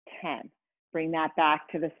 10. Bring that back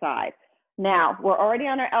to the side. Now, we're already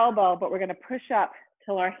on our elbow, but we're going to push up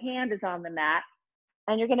till our hand is on the mat.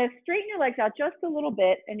 And you're going to straighten your legs out just a little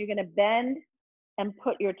bit, and you're going to bend and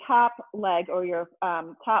put your top leg or your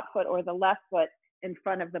top foot or the left foot in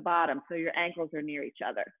front of the bottom so your ankles are near each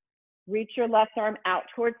other. Reach your left arm out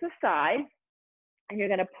towards the side, and you're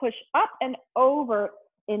going to push up and over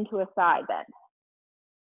into a side bend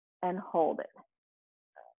and hold it.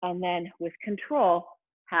 And then with control,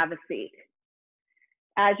 have a seat.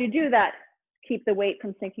 As you do that, keep the weight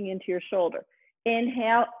from sinking into your shoulder.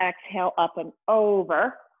 Inhale, exhale, up and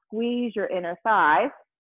over. Squeeze your inner thighs,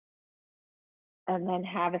 and then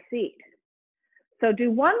have a seat. So do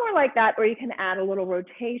one more like that, or you can add a little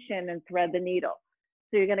rotation and thread the needle.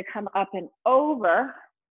 So you're going to come up and over.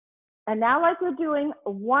 And now, like we're doing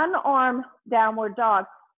one arm downward dog,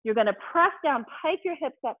 you're going to press down, pike your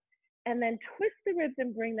hips up, and then twist the ribs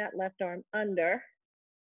and bring that left arm under.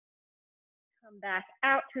 Come back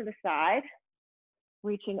out to the side,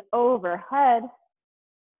 reaching overhead,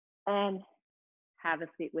 and have a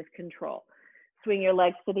seat with control. Swing your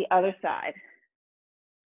legs to the other side.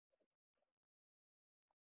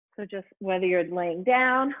 So just whether you're laying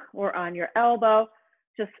down or on your elbow,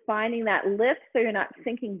 just finding that lift so you're not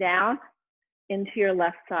sinking down into your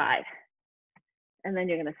left side. And then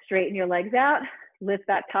you're going to straighten your legs out, lift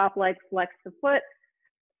that top leg, flex the foot,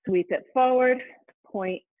 sweep it forward,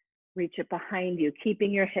 point, reach it behind you,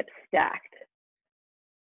 keeping your hips stacked.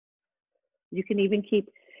 You can even keep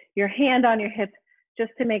your hand on your hip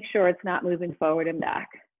just to make sure it's not moving forward and back.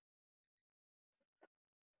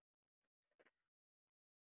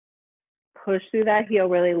 Push through that heel,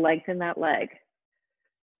 really lengthen that leg.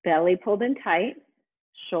 Belly pulled in tight,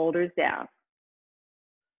 shoulders down.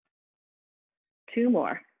 Two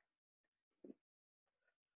more.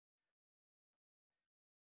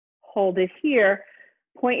 Hold it here.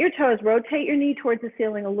 Point your toes, rotate your knee towards the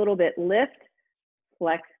ceiling a little bit. Lift,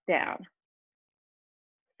 flex down.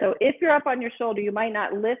 So if you're up on your shoulder, you might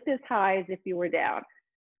not lift as high as if you were down.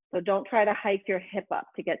 So don't try to hike your hip up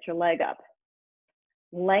to get your leg up.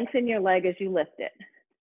 Lengthen your leg as you lift it.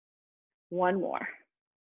 One more.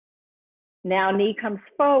 Now knee comes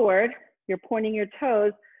forward. You're pointing your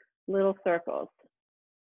toes, little circles.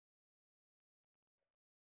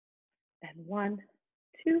 And 1,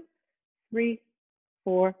 2, 3,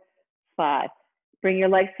 4, 5. Bring your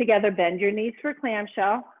legs together, bend your knees for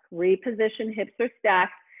clamshell, reposition, hips are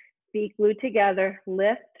stacked, feet glued together,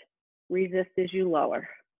 lift, resist as you lower.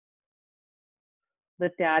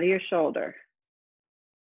 Lift out of your shoulder.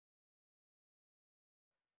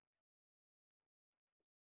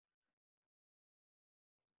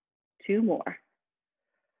 Two more.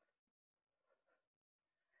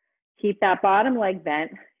 Keep that bottom leg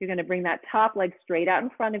bent. You're going to bring that top leg straight out in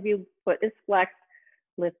front of you, foot is flexed,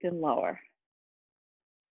 lift and lower.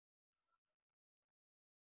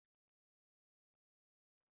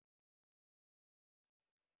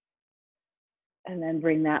 And then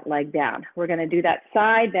bring that leg down. We're going to do that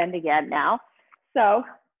side bend again now. So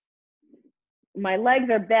my legs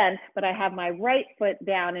are bent, but I have my right foot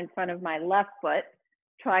down in front of my left foot,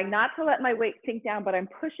 trying not to let my weight sink down, but I'm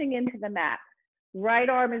pushing into the mat. Right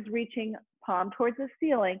arm is reaching, palm towards the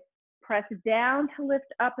ceiling. Press down to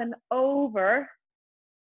lift up and over.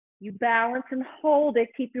 You balance and hold it.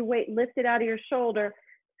 Keep your weight lifted out of your shoulder.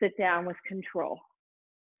 Sit down with control.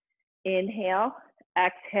 Inhale,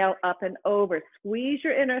 exhale, up and over. Squeeze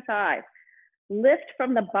your inner thighs. Lift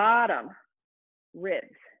from the bottom, ribs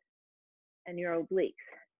and your obliques.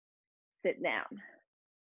 Sit down.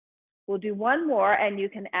 We'll do one more, and you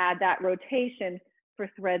can add that rotation for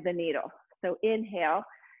thread the needle. So inhale,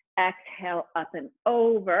 exhale, up and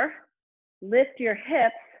over. Lift your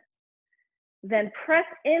hips, then press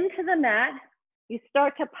into the mat. You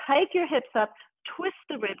start to pike your hips up, twist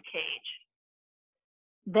the rib cage.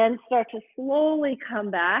 Then start to slowly come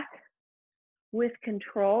back with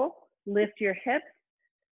control. Lift your hips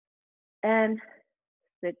and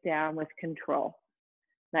sit down with control.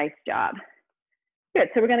 Nice job. Good,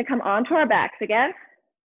 so we're gonna come onto our backs again.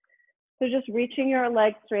 So just reaching your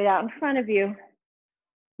legs straight out in front of you.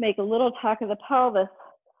 Make a little tuck of the pelvis,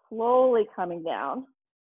 slowly coming down.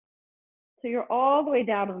 So you're all the way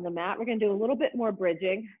down on the mat. We're gonna do a little bit more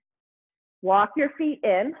bridging. Walk your feet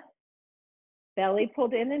in, belly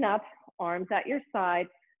pulled in and up, arms at your side,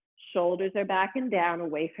 shoulders are back and down,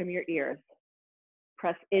 away from your ears.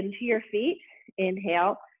 Press into your feet,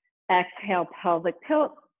 inhale, exhale, pelvic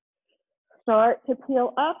tilt. Start to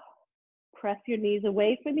peel up, press your knees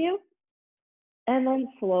away from you, and then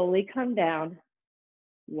slowly come down,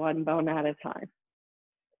 one bone at a time.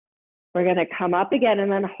 We're gonna come up again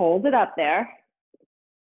and then hold it up there.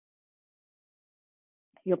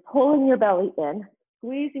 You're pulling your belly in,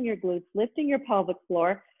 squeezing your glutes, lifting your pelvic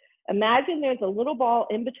floor. Imagine there's a little ball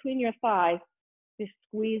in between your thighs. You're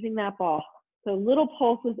squeezing that ball. So little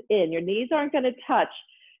pulses in. Your knees aren't gonna touch.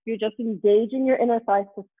 You're just engaging your inner thighs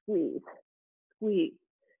to squeeze. Squeeze,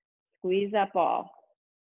 squeeze that ball.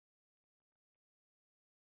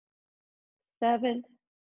 7,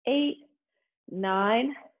 8,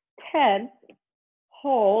 9, 10.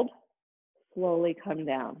 Hold, slowly come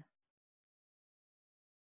down.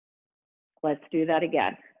 Let's do that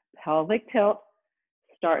again. Pelvic tilt,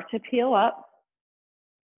 start to peel up.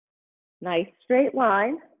 Nice straight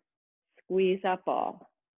line, squeeze that ball.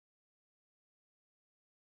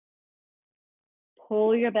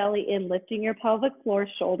 Pull your belly in, lifting your pelvic floor,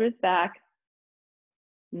 shoulders back.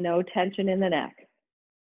 No tension in the neck.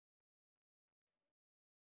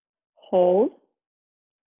 Hold,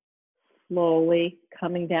 slowly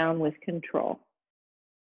coming down with control.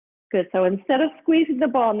 Good, so instead of squeezing the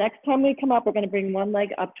ball, next time we come up, we're gonna bring one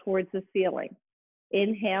leg up towards the ceiling.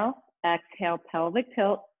 Inhale, exhale, pelvic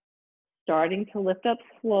tilt, starting to lift up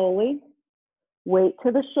slowly. Weight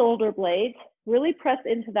to the shoulder blades, really press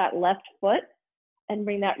into that left foot and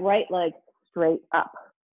bring that right leg straight up.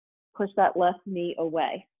 Push that left knee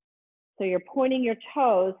away. So you're pointing your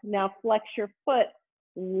toes, now flex your foot,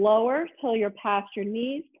 lower till you're past your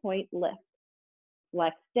knees, point lift.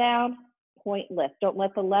 Flex down, point lift. Don't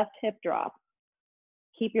let the left hip drop.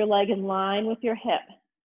 Keep your leg in line with your hip.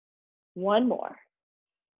 One more.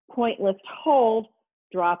 Point lift, hold,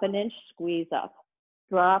 drop an inch, squeeze up.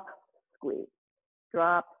 Drop, squeeze,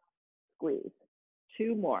 drop, squeeze.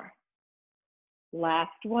 2 more. Last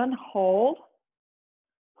one, hold.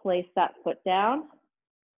 Place that foot down.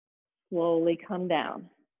 Slowly come down,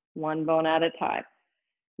 one bone at a time.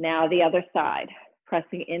 Now the other side,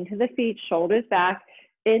 pressing into the feet, shoulders back.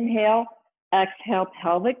 Inhale, exhale,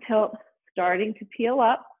 pelvic tilt, starting to peel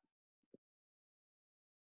up.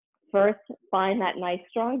 First, find that nice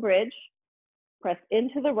strong bridge. Press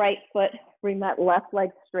into the right foot, bring that left leg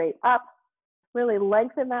straight up. Really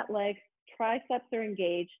lengthen that leg, triceps are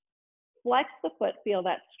engaged. Flex the foot, feel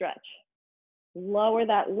that stretch. Lower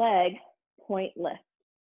that leg, point lift.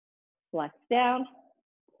 Flex down,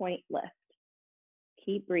 point lift.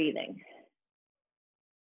 Keep breathing.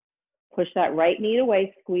 Push that right knee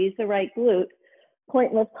away, squeeze the right glute.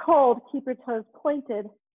 Point lift, hold, keep your toes pointed.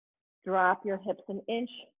 Drop your hips an inch,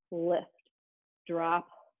 lift. Drop,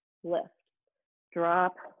 lift.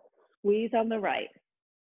 Drop, squeeze on the right.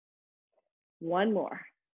 One more.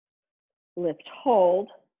 Lift, hold.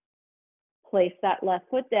 Place that left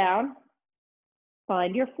foot down.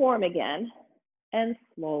 Find your form again and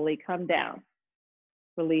slowly come down.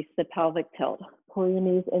 Release the pelvic tilt. Pull your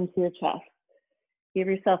knees into your chest. Give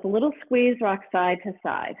yourself a little squeeze, rock side to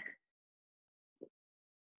side.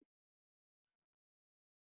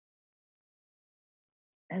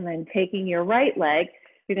 And then taking your right leg,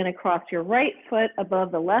 you're going to cross your right foot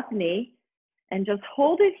above the left knee and just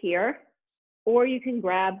hold it here. or you can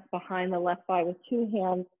grab behind the left thigh with 2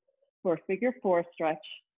 hands for a figure 4 stretch.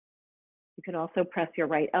 You can also press your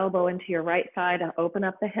right elbow into your right side and open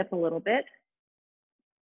up the hip a little bit.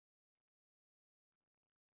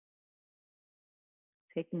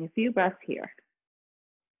 Taking a few breaths here.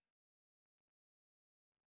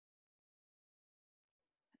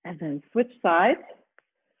 And then switch sides.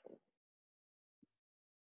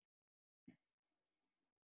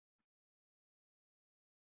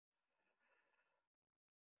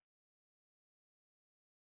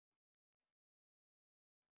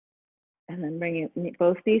 And then bringing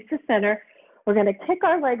both knees to center. We're going to kick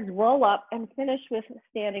our legs, roll up, and finish with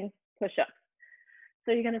standing push-ups.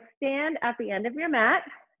 So you're going to stand at the end of your mat,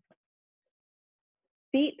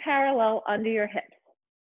 feet parallel under your hips.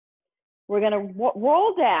 We're going to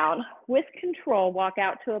roll down with control, walk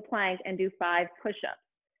out to a plank, and do 5 push-ups.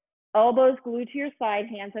 Elbows glued to your side,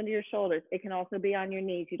 hands under your shoulders. It can also be on your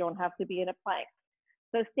knees. You don't have to be in a plank.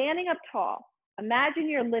 So standing up tall, imagine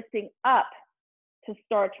you're lifting up to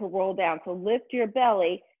start to roll down. So lift your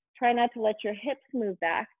belly, try not to let your hips move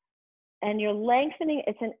back, and you're lengthening.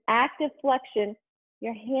 It's an active flexion.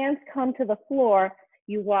 Your hands come to the floor,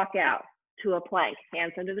 you walk out to a plank,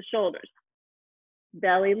 hands under the shoulders.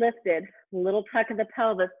 Belly lifted, little tuck of the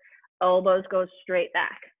pelvis, elbows go straight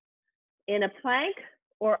back. In a plank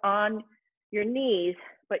or on your knees,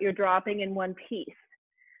 but you're dropping in one piece.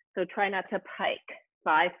 So try not to pike,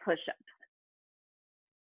 5 push-ups.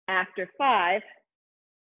 After 5,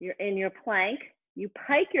 you're in your plank, you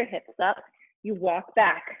pike your hips up, you walk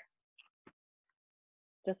back.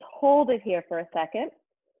 Just hold it here for a second.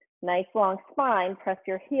 Nice long spine, press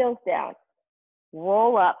your heels down.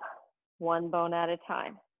 Roll up, 1 bone at a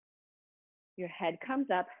time. Your head comes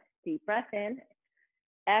up, deep breath in.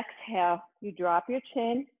 Exhale, you drop your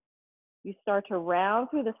chin. You start to round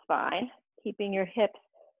through the spine, keeping your hips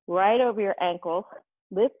right over your ankles,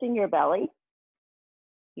 lifting your belly.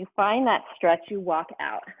 You find that stretch, you walk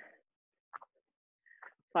out.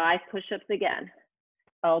 5 push-ups again.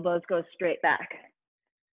 Elbows go straight back.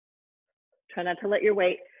 Try not to let your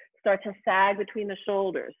weight start to sag between the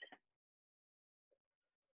shoulders.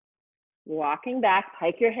 Walking back,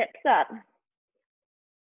 pike your hips up.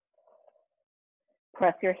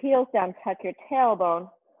 Press your heels down, tuck your tailbone.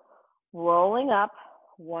 Rolling up,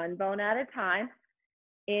 1 bone at a time.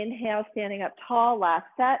 Inhale, standing up tall, last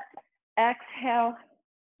set. Exhale,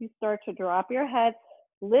 you start to drop your head.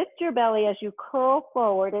 Lift your belly as you curl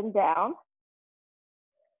forward and down.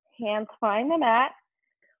 Hands find the mat.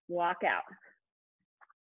 Walk out.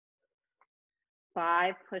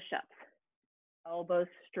 5 push-ups. Elbows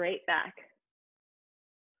straight back.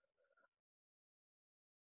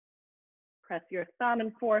 Press your thumb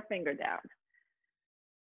and forefinger down.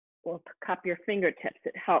 Or cup your fingertips,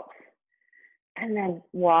 it helps. And then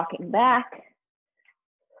walking back.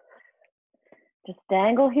 Just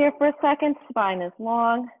dangle here for a second, spine is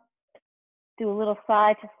long. Do a little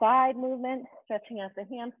side to side movement, stretching out the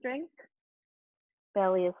hamstrings.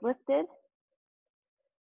 Belly is lifted.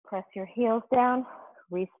 Press your heels down,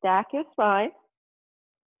 restack your spine.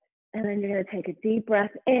 And then you're gonna take a deep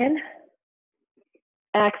breath in.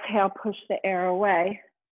 Exhale, push the air away.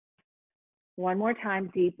 1 more time,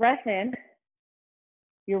 deep breath in.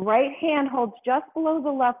 Your right hand holds just below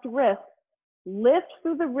the left wrist. Lift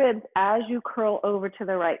through the ribs as you curl over to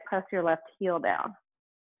the right. Press your left heel down.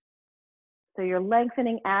 So you're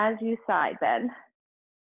lengthening as you side bend.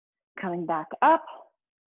 Coming back up.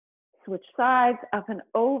 Switch sides, up and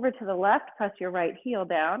over to the left. Press your right heel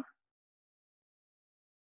down.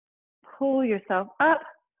 Pull yourself up.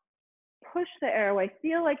 Push the air away.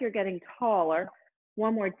 Feel like you're getting taller.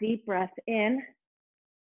 1 more deep breath in.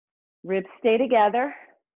 Ribs stay together.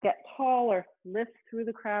 Get taller. Lift through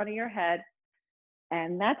the crown of your head.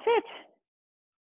 And that's it.